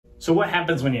So what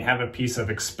happens when you have a piece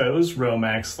of exposed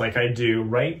Romex like I do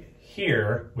right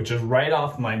here, which is right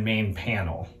off my main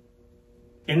panel?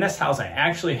 In this house, I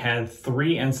actually had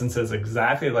 3 instances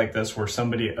exactly like this where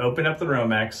somebody opened up the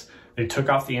Romex, they took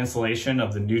off the insulation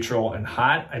of the neutral and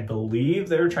hot. I believe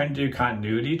they were trying to do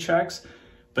continuity checks,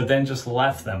 but then just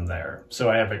left them there. So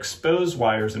I have exposed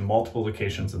wires in multiple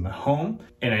locations in the home,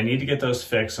 and I need to get those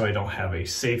fixed so I don't have a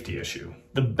safety issue.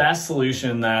 The best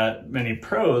solution that many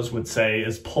pros would say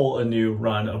is pull a new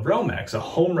run of Romex, a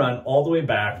home run all the way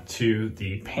back to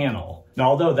the panel. Now,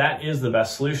 although that is the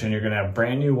best solution, you're gonna have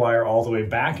brand new wire all the way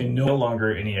back and no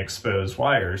longer any exposed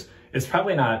wires. It's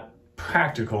probably not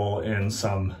practical in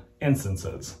some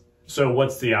instances. So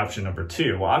what's the option number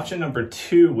 2? Well, option number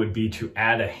 2 would be to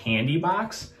add a handy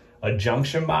box, a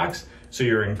junction box. So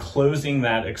you're enclosing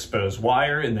that exposed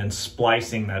wire and then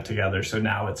splicing that together. So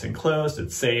now it's enclosed,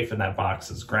 it's safe, and that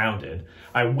box is grounded.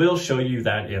 I will show you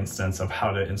that instance of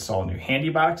how to install a new handy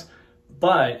box.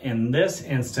 But in this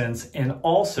instance, and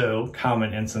also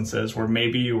common instances where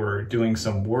maybe you were doing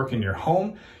some work in your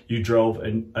home, you drove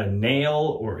a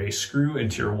nail or a screw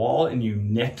into your wall and you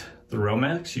nicked the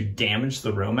Romex, you damaged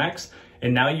the Romex,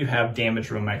 and now you have damaged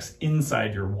Romex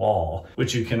inside your wall,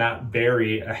 which you cannot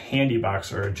bury a handy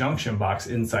box or a junction box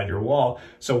inside your wall.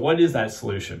 So what is that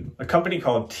solution? A company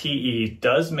called TE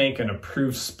does make an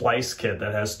approved splice kit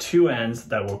that has 2 ends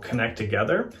that will connect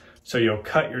together. So you'll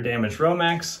cut your damaged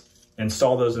Romex,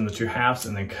 install those in the 2 halves,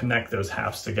 and then connect those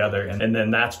halves together. And then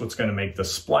that's what's gonna make the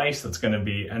splice that's gonna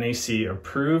be NAC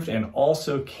approved and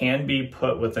also can be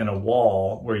put within a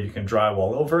wall where you can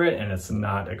drywall over it and it's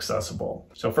not accessible.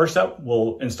 So first up,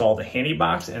 we'll install the handy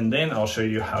box, and then I'll show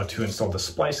you how to install the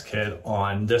splice kit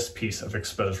on this piece of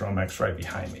exposed Romex right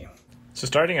behind me. So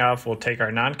starting off, we'll take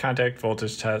our non-contact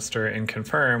voltage tester and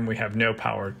confirm we have no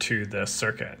power to this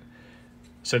circuit.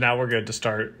 So now we're good to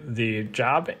start the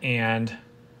job, and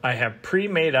I have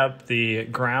pre-made up the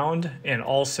ground and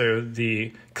also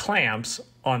the clamps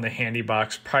on the handy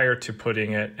box prior to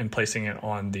putting it and placing it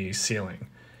on the ceiling.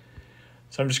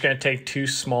 So I'm just going to take 2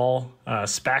 small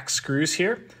spack screws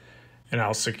here, and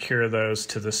I'll secure those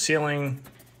to the ceiling,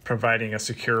 providing a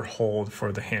secure hold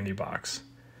for the handy box.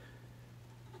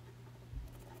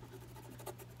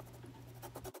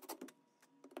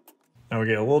 Now we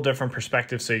get a little different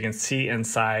perspective so you can see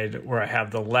inside where I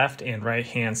have the left and right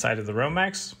hand side of the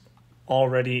Romex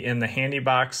already in the handy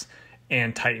box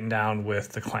and tightened down with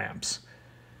the clamps.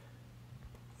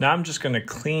 Now I'm just going to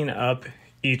clean up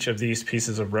each of these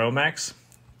pieces of Romex,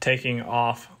 taking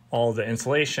off all the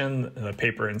insulation, the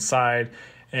paper inside,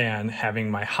 and having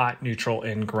my hot, neutral,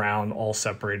 and ground all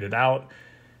separated out.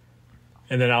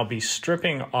 And then I'll be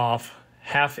stripping off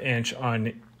 1/2 inch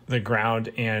on the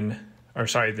ground and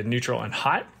the neutral and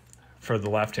hot for the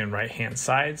left and right hand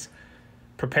sides,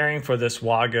 preparing for this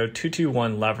Wago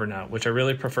 221 lever nut, which I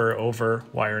really prefer over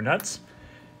wire nuts.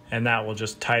 And that will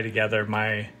just tie together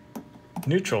my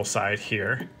neutral side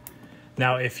here.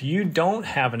 Now, if you don't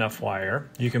have enough wire,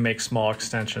 you can make small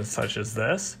extensions such as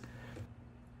this.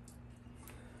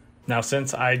 Now,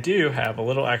 since I do have a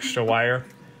little extra wire,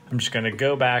 I'm just going to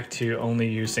go back to only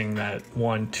using that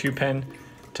 1 2-pin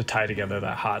to tie together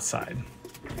that hot side.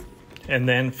 And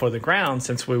then for the ground,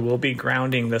 since we will be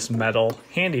grounding this metal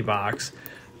handy box,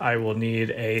 I will need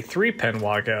a 3-pin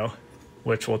Wago,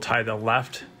 which will tie the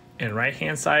left and right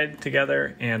hand side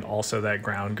together and also that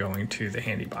ground going to the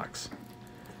handy box.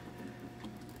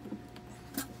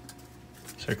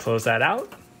 So close that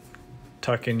out,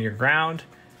 tuck in your ground,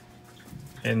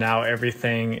 and now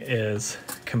everything is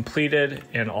completed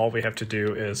and all we have to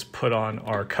do is put on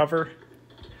our cover.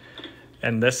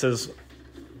 And this is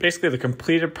basically the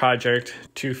completed project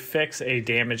to fix a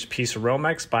damaged piece of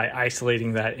Romex by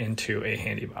isolating that into a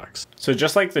handy box. So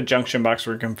just like the junction box,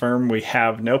 we're confirmed we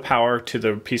have no power to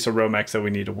the piece of Romex that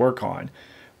we need to work on.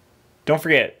 Don't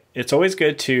forget, it's always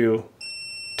good to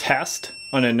test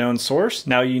on a known source.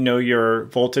 Now you know your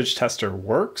voltage tester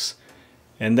works,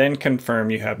 and then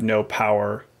confirm you have no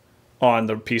power on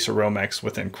the piece of Romex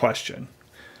within question.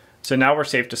 So now we're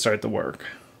safe to start the work.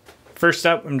 First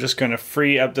up, I'm just going to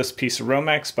free up this piece of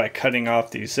Romex by cutting off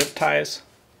these zip ties.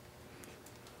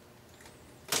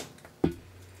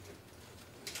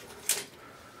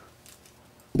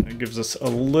 It gives us a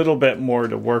little bit more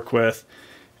to work with.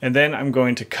 And then I'm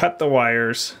going to cut the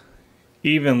wires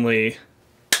evenly,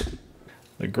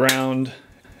 the ground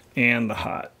and the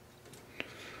hot.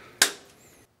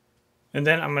 And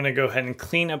then I'm going to go ahead and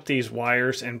clean up these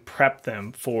wires and prep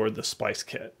them for the splice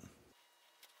kit.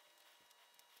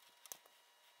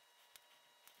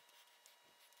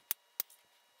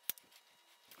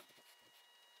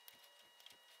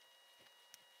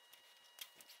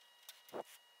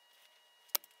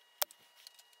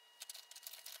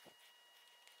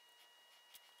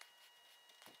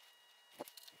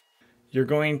 you're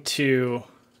going to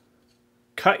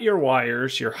cut your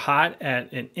wires. You're hot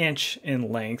at 1 inch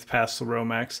in length past the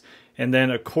Romex, and then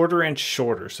 1/4 inch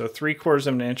shorter. So 3/4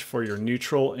 of an inch for your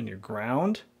neutral and your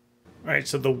ground. All right,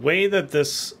 so the way that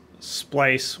this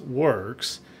splice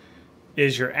works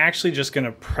is you're actually just going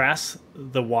to press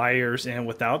the wires in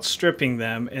without stripping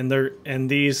them, and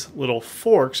these little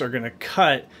forks are going to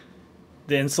cut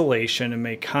the insulation and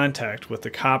make contact with the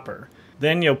copper.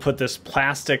 Then you'll put this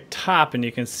plastic top, and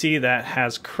you can see that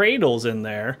has cradles in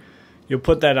there. You'll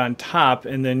put that on top,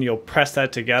 and then you'll press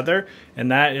that together,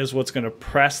 and that is what's going to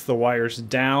press the wires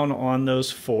down on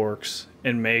those forks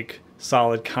and make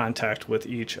solid contact with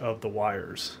each of the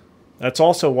wires. That's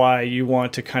also why you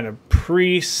want to kind of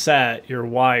preset your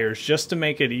wires just to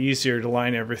make it easier to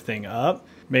line everything up,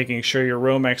 making sure your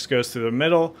Romex goes through the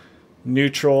middle,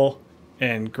 neutral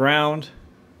and ground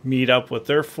meet up with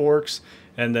their forks,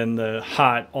 and then the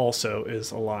hot also is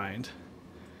aligned.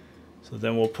 So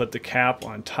then we'll put the cap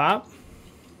on top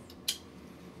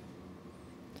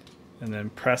and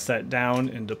then press that down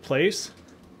into place.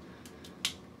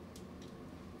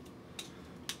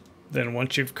 Then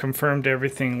once you've confirmed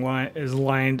everything is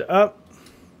lined up,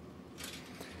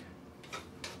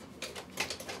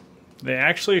 they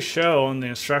actually show on the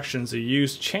instructions to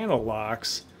use channel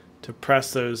locks to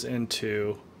press those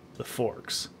into the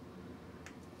forks.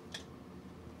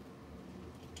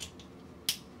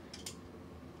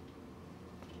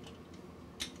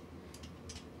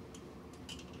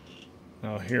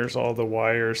 Now here's all the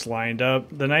wires lined up.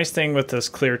 The nice thing with this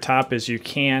clear top is you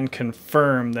can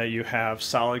confirm that you have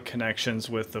solid connections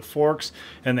with the forks,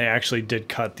 and they actually did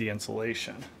cut the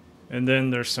insulation. And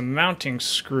then there's some mounting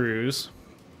screws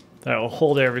that will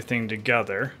hold everything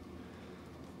together.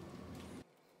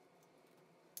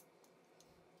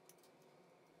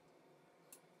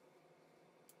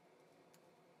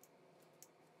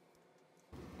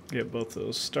 Get both of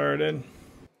those started.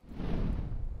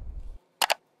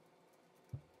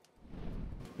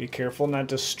 Be careful not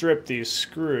to strip these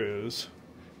screws,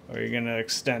 or you're going to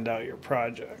extend out your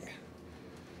project.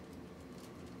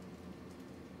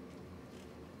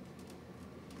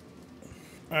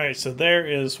 Alright, so there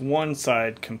is one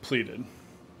side completed.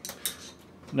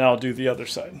 Now I'll do the other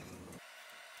side.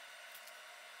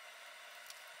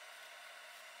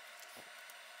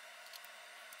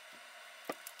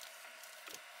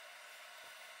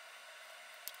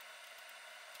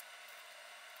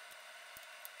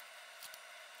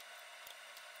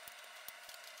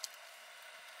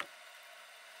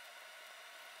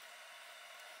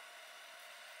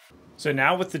 So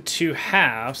now with the two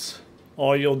halves,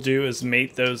 all you'll do is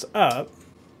mate those up.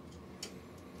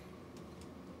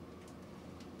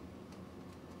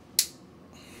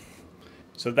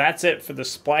 So that's it for the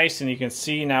splice, and you can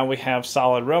see now we have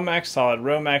solid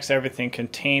Romex, everything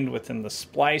contained within the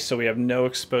splice, so we have no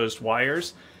exposed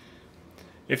wires.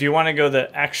 If you want to go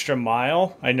the extra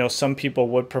mile, I know some people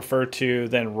would prefer to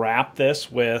then wrap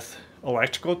this with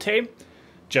electrical tape,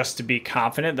 just to be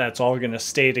confident that's all going to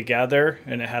stay together,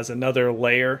 and it has another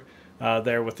layer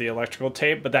there with the electrical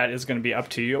tape, but that is going to be up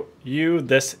to you.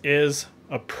 This is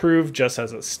approved just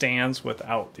as it stands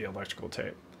without the electrical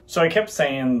tape. So I kept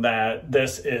saying that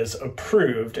this is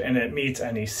approved and it meets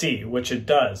NEC, which it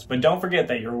does. But don't forget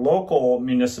that your local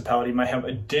municipality might have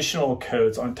additional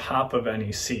codes on top of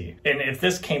NEC. And if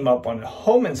this came up on a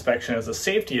home inspection as a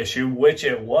safety issue, which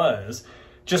it was,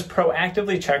 just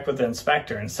proactively check with the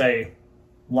inspector and say,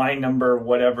 line number,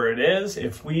 whatever it is,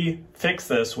 if we fix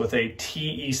this with a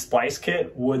TE Splice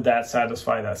Kit, would that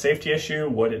satisfy that safety issue?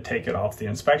 Would it take it off the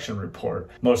inspection report?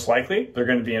 Most likely, they're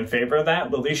going to be in favor of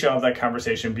that, but at least you'll have that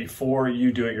conversation before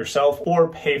you do it yourself or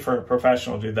pay for a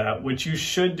professional to do that, which you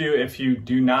should do if you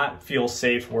do not feel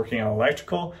safe working on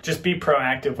electrical. Just be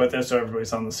proactive with this so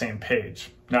everybody's on the same page.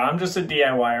 Now, I'm just a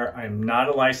DIYer. I'm not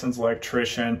a licensed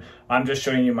electrician. I'm just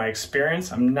showing you my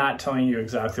experience. I'm not telling you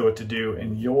exactly what to do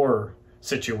in your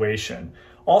situation.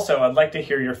 Also, I'd like to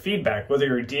hear your feedback, whether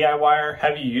you're a DIYer,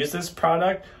 have you used this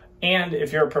product, and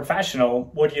if you're a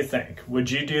professional, what do you think? Would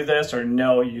you do this, or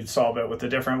no, you'd solve it with a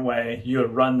different way? You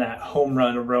would run that home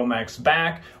run Romex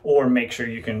back, or make sure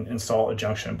you can install a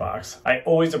junction box. I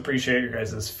always appreciate your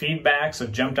guys' feedback, so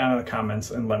jump down in the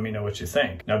comments and let me know what you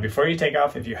think. Now, before you take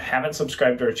off, if you haven't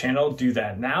subscribed to our channel, do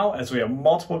that now, as we have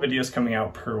multiple videos coming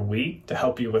out per week to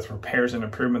help you with repairs and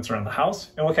improvements around the house,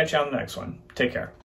 and we'll catch you on the next one. Take care.